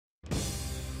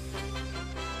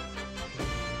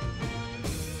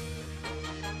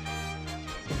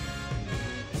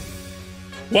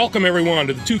Welcome, everyone,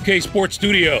 to the 2K Sports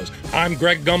Studios. I'm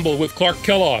Greg Gumbel with Clark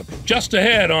Kellogg. Just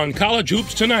ahead on College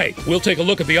Hoops Tonight, we'll take a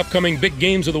look at the upcoming big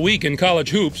games of the week in college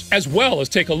hoops, as well as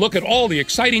take a look at all the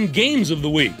exciting games of the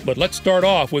week. But let's start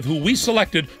off with who we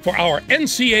selected for our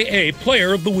NCAA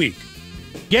Player of the Week.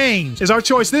 Gaines is our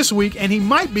choice this week, and he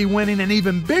might be winning an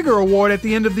even bigger award at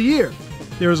the end of the year.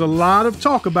 There's a lot of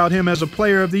talk about him as a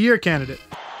Player of the Year candidate.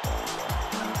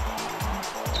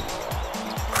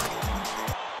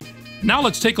 Now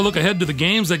let's take a look ahead to the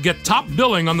games that get top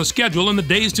billing on the schedule in the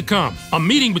days to come. A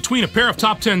meeting between a pair of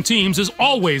top 10 teams is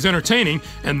always entertaining,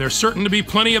 and there's certain to be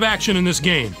plenty of action in this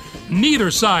game.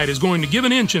 Neither side is going to give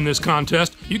an inch in this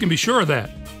contest, you can be sure of that.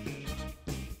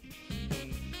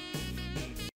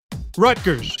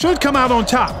 Rutgers should come out on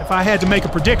top if I had to make a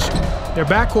prediction. Their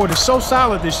backcourt is so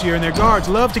solid this year, and their guards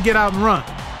love to get out and run.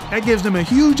 That gives them a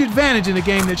huge advantage in a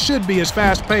game that should be as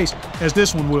fast-paced as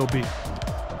this one will be.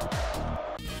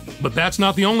 But that's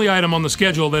not the only item on the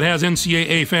schedule that has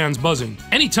NCAA fans buzzing.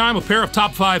 Anytime a pair of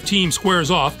top 5 teams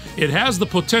squares off, it has the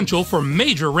potential for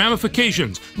major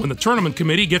ramifications when the tournament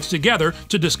committee gets together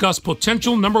to discuss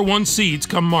potential number 1 seeds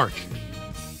come March.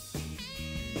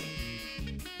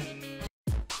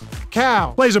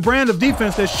 Cal plays a brand of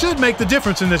defense that should make the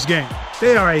difference in this game.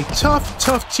 They are a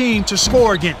tough team to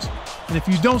score against. And if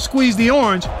you don't squeeze the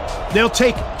orange, they'll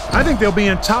take it. I think they'll be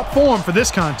in top form for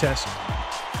this contest.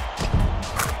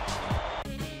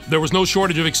 There was no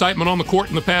shortage of excitement on the court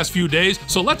in the past few days,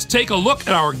 so let's take a look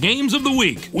at our games of the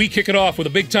week. We kick it off with a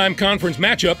big-time conference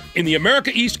matchup in the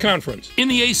America East Conference. In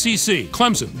the ACC,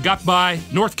 Clemson got by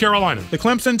North Carolina. The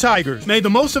Clemson Tigers made the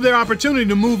most of their opportunity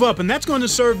to move up, and that's going to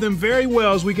serve them very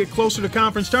well as we get closer to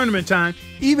conference tournament time,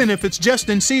 even if it's just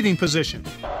in seeding position.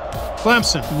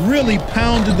 Clemson really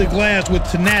pounded the glass with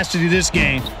tenacity this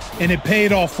game, and it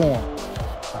paid off for them.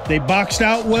 They boxed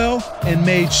out well and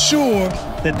made sure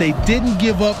that they didn't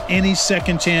give up any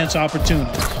second chance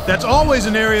opportunities. That's always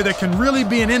an area that can really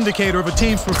be an indicator of a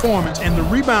team's performance, and the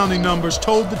rebounding numbers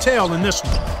told the tale in this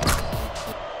one.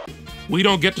 We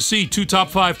don't get to see 2 top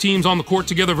 5 teams on the court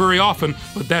together very often,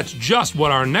 but that's just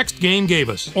what our next game gave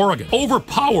us. Oregon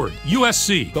overpowered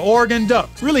USC. The Oregon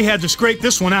Ducks really had to scrape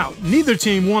this one out. Neither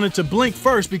team wanted to blink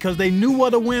first because they knew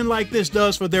what a win like this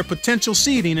does for their potential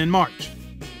seeding in March.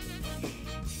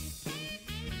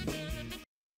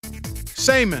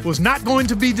 Saman was not going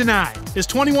to be denied. His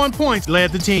 21 points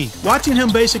led the team. Watching him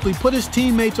basically put his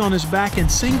teammates on his back and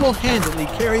single-handedly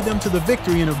carry them to the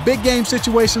victory in a big game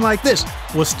situation like this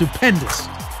was stupendous.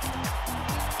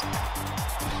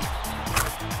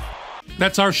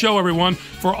 That's our show, everyone.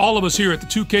 For all of us here at the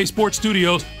 2K Sports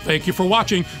Studios, thank you for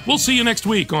watching. We'll see you next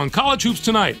week on College Hoops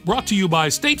Tonight, brought to you by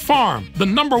State Farm, the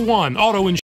 #1 auto insurance.